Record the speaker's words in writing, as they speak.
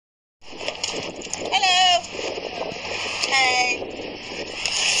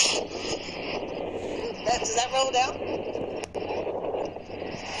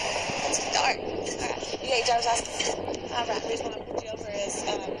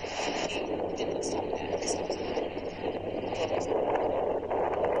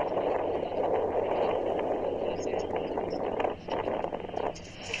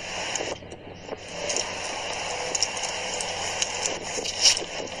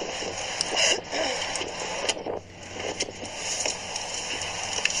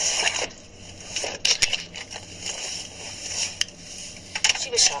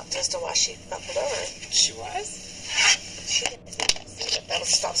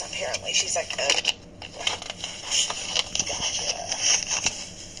because apparently she's like, gotcha.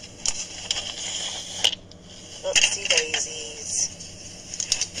 Oopsie daisies.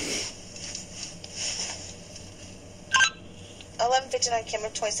 11:59,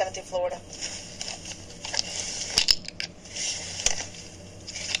 Cameron, 27th through Florida.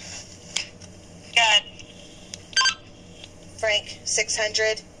 Good. Frank,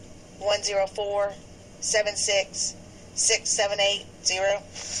 600 104 76 6780. 06.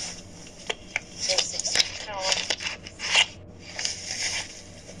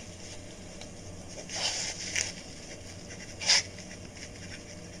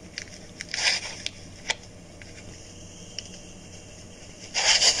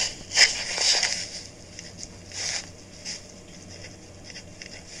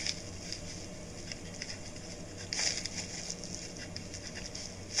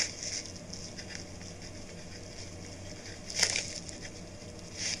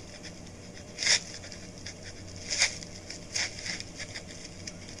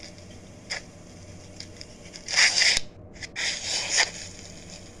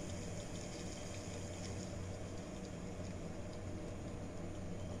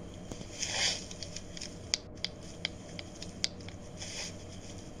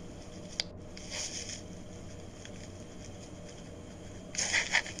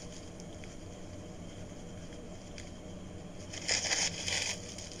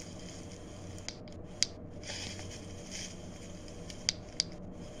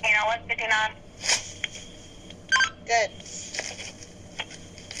 Hang on, 159. Good.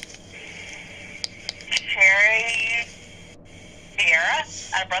 Cherry Sierra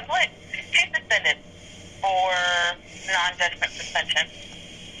out of Brunswick. She's suspended for non-judgment suspension.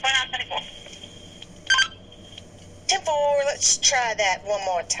 2974. 10-4, let's try that one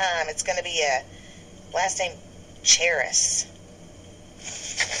more time. It's going to be a last name Cheris.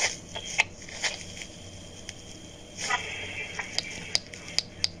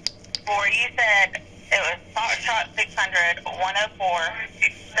 Or you said it was Foxtrot 600 104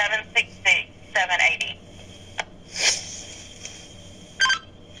 766 780.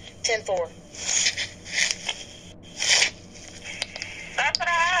 10-4. That's what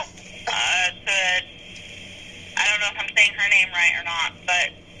I asked. I said, I don't know if I'm saying her name right or not,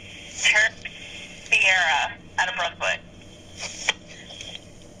 but Sierra out of Brunswick.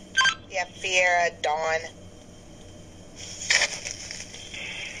 Yeah, Fiera, Dawn.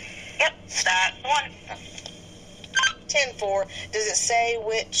 Yep, that's the one. 10-4. Does it say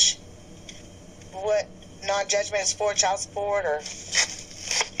what non-judgment is for, child support, or?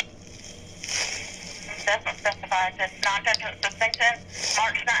 Doesn't specify. It says non-judgment suspension,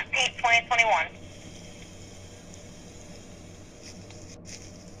 March 19th, 2021.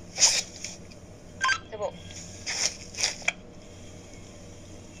 Well,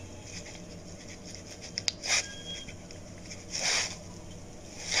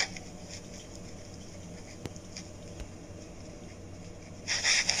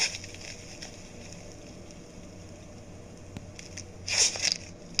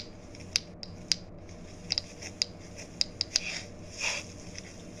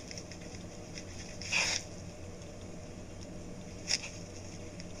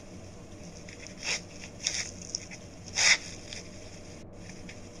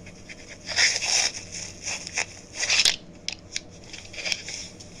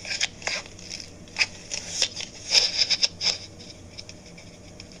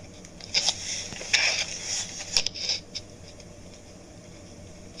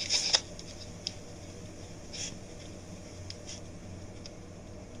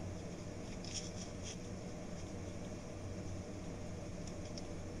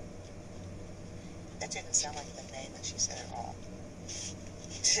 that didn't sound like the name that she said at all.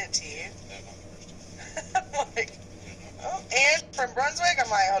 Did it to you? I'm like, oh, and from Brunswick? I'm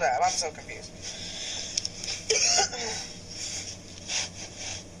like, hold up, I'm so confused.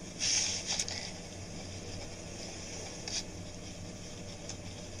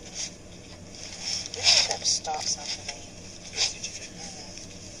 You have to stop something.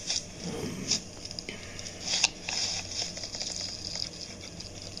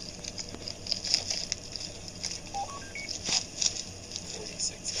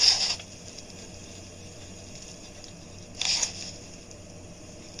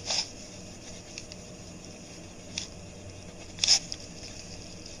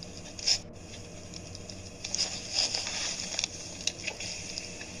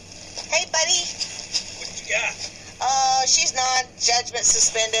 Hey, buddy. What you got? She's non-judgment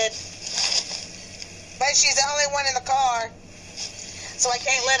suspended. But she's the only one in the car. So I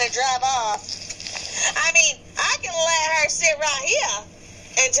can't let her drive off. I mean, I can let her sit right here.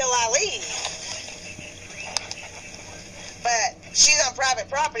 until I leave. But she's on private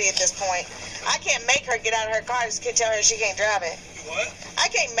property at this point. I can't make her get out of her car. I just can't tell her she can't drive it. What? I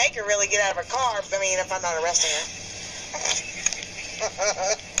can't make her really get out of her car. I mean, if I'm not arresting her.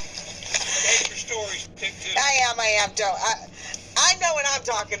 Take your stories. Pick two. I am. Don't. I know what I'm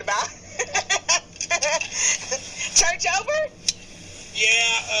talking about. Church over?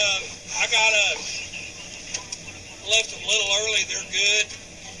 Yeah, I got left them a little early. They're good.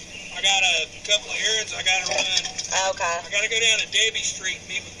 I got a couple of errands I got to run. Okay. I got to go down to Debbie Street and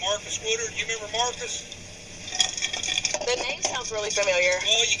meet with Marcus Woodard. You remember Marcus? The name sounds really familiar.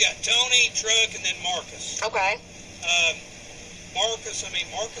 Well, you got Tony, Truck, and then Marcus. Okay. Marcus,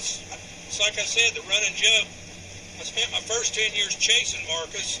 it's like I said, the running joke. I spent my first 10 years chasing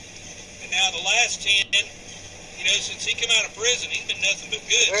Marcus, and now the last 10, since he come out of prison, he's been nothing but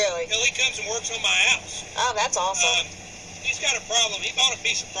good. Really? Hell, he comes and works on my house. Oh, that's awesome. He's got a problem. He bought a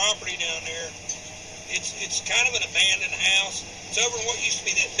piece of property down there. It's kind of an abandoned house. It's over in what used to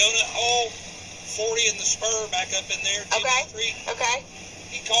be that donut hole, 40 in the spur back up in there, 10th Street. Okay.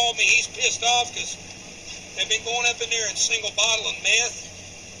 He called me. He's pissed off because they've been going up in there and single bottling meth.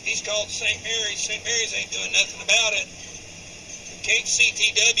 He's called St. Mary's. St. Mary's ain't doing nothing about it. They can't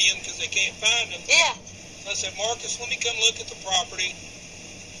CTW him because they can't find him. Yeah. So I said, Marcus, let me come look at the property.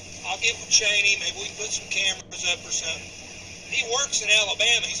 I'll get with Cheney. Maybe we can put some cameras up or something. He works in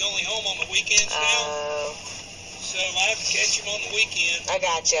Alabama. He's only home on the weekends now. So I have to catch him on the weekend. I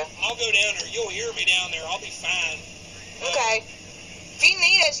gotcha. I'll go down there. You'll hear me down there. I'll be fine. Okay. If you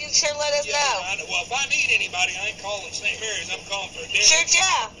need us, you sure let us know. Well, if I need anybody, I ain't calling St. Mary's. I'm calling for a dinner. Sure,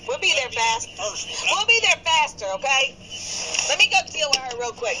 yeah. We'll be there fast. We'll be there faster, okay? Let me go deal with her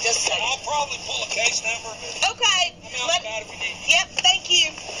real quick. Just a second. I'll probably pull a case number. Okay. If we need. Yep, thank you.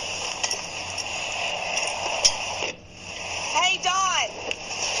 Hey, Dawn.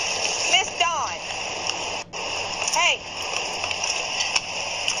 Miss Dawn. Hey.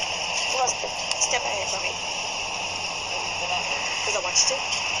 Well, step out here for me. Because I want you to.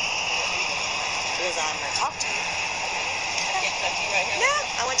 Because I'm going to talk to you. No,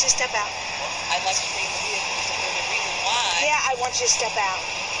 I want you to step out. I'd like to stay in the vehicle if there's a reason why. Yeah, I want you to step out.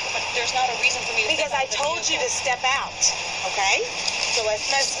 But there's not a reason for me to Because step I out of the told you to vehicle. step out. Okay? So let's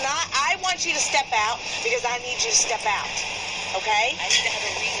not. I want you to step out because I need you to step out. Okay? I need to have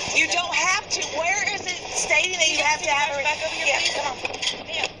a reason. You don't have to. Where is it stating that you have to have a reason? Back over here, Yeah, please. come on.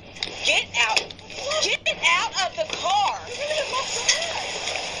 Ma'am. Get out. Get out of the car.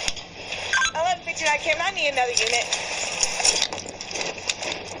 11:59 Cameron, I need another unit.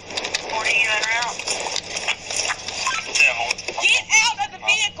 40 you en route. Get out of the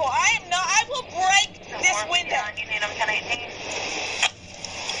vehicle. I will break this window. You need them 1018.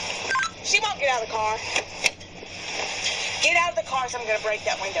 She won't get out of the car. Get out of the car, so I'm going to break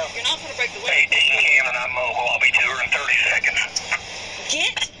that window. You're not going to break the window. 18 Cameron, I'm mobile. I'll be to her in 30 seconds.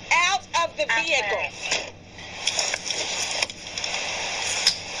 Get out of the vehicle.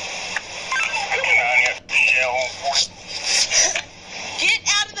 Get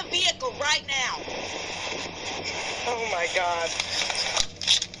out of the vehicle right now. Oh my God.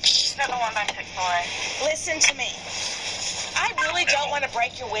 71964. Listen to me. I really don't want to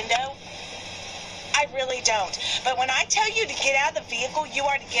break your window. I really don't. But when I tell you to get out of the vehicle, you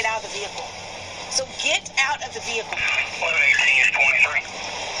are to get out of the vehicle. So get out of the vehicle. 1118 is 23.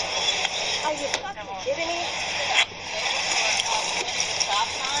 Are you fucking kidding me? Stop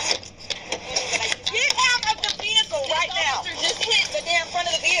sign. Get out of the vehicle right now. Officer just hit the damn front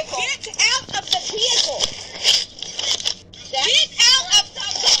of the vehicle. Get out of the vehicle. Get out of the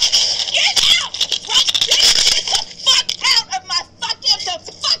Get out! Get the fuck out of my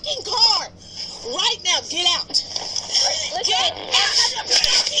fucking car! Right now, get out! Get out of the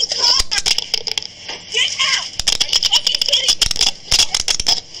fucking car! Get out! Are you fucking kidding me?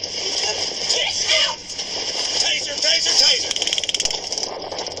 Get out! Taser, taser, taser.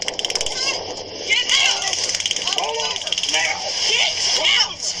 Get out! Pull over now. Get out!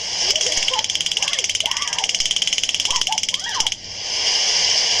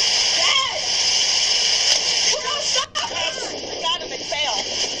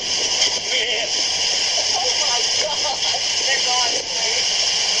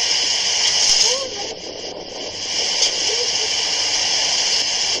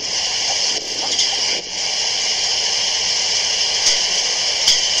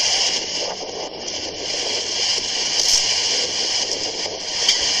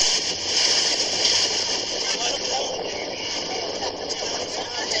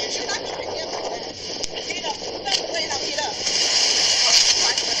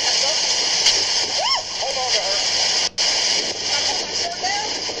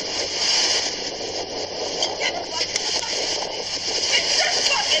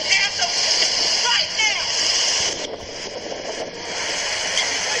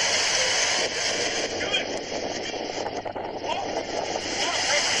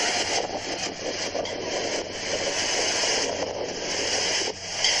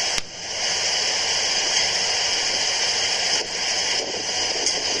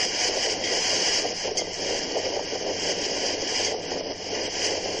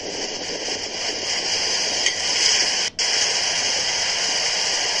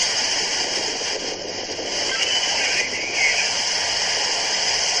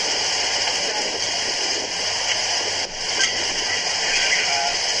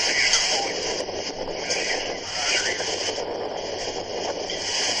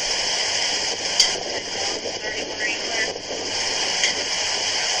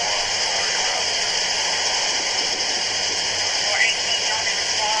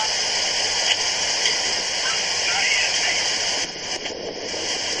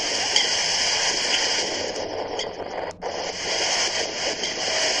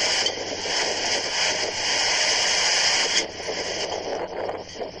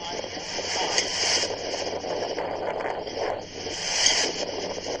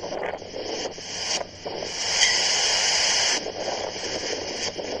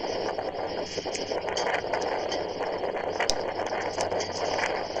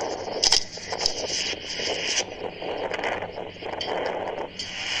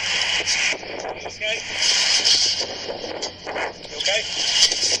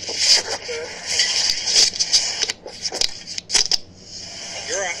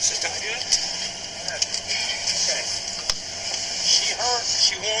 This is not good. Okay. She hurt.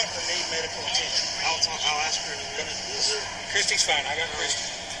 She want or need medical attention. I'll ask her in a minute. Christy's fine. I got Christy.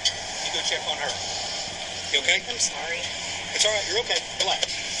 You go check on her. You okay? I'm sorry. It's all right. You're okay.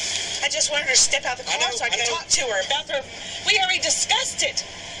 Relax. I just wanted her to step out of the car so I could talk to her about her. We already discussed it.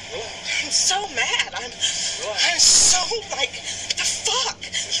 Relax. I'm so mad. I'm so like, the fuck?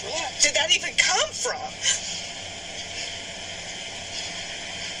 Just relax. Did that even come from?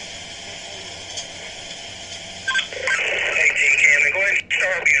 18 Camden, go ahead and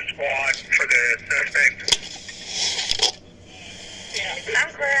start me a squad for the suspect.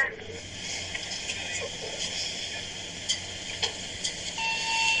 I'm clear.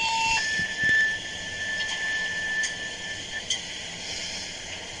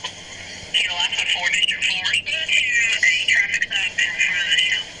 Kilo Alpha 4 District 4, respond to a traffic stop in front of the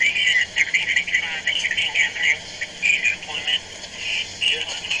Shell station at 1355 East King Avenue. Use deployment. Kilo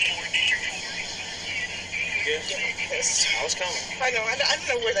Alpha 4 District 4. Good? I was coming. I know. I don't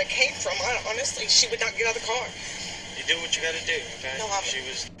know where that came from. Honestly, she would not get out of the car. You do what you got to do, okay? No, She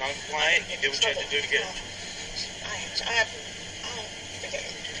was non-compliant. You did what you had to do to get her. I don't think I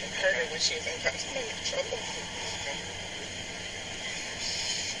heard her when she was in trouble.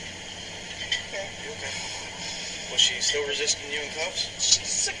 You okay? Was she still resisting you in cuffs? She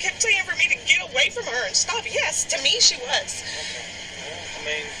just kept saying for me to get away from her and stop. Yes, to me she was. Okay. Well, I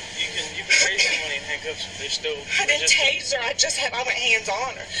mean, you can raise someone in handcuffs if they're still I didn't resisting. tase her. I went hands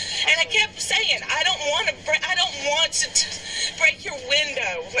on her, and I kept saying, I don't want to break your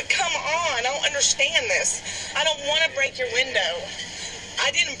window. Like, come on, I don't understand this. I don't want to break your window. I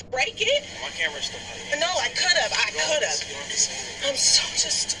didn't break it. My camera's still hot. No, I could have. I could have. You don't have to say anything. I'm so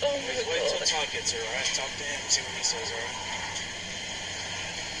just. Oh my Wait till God. Todd gets here, all right? Talk to him, see what he says, all right?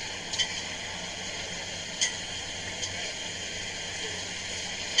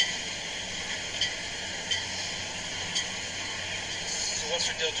 So what's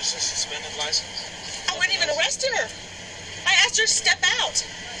her deal? Just a suspended license? I wasn't even arresting her. I asked her to step out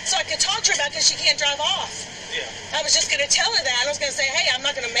so I could talk to her about it because she can't drive off. Yeah. I was just going to tell her that. I was going to say, hey, I'm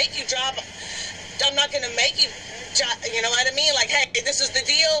not going to make you drive. I'm not going to make you, you know what I mean? Like, hey, this is the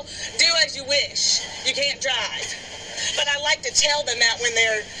deal. Do as you wish. You can't drive. But I like to tell them that when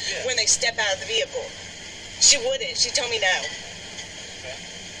they step out of the vehicle. She wouldn't. She told me no. Okay.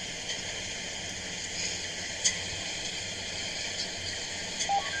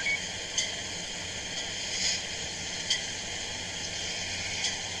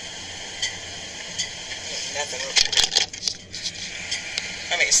 Nothing recorded.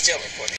 I mean, it's still recording.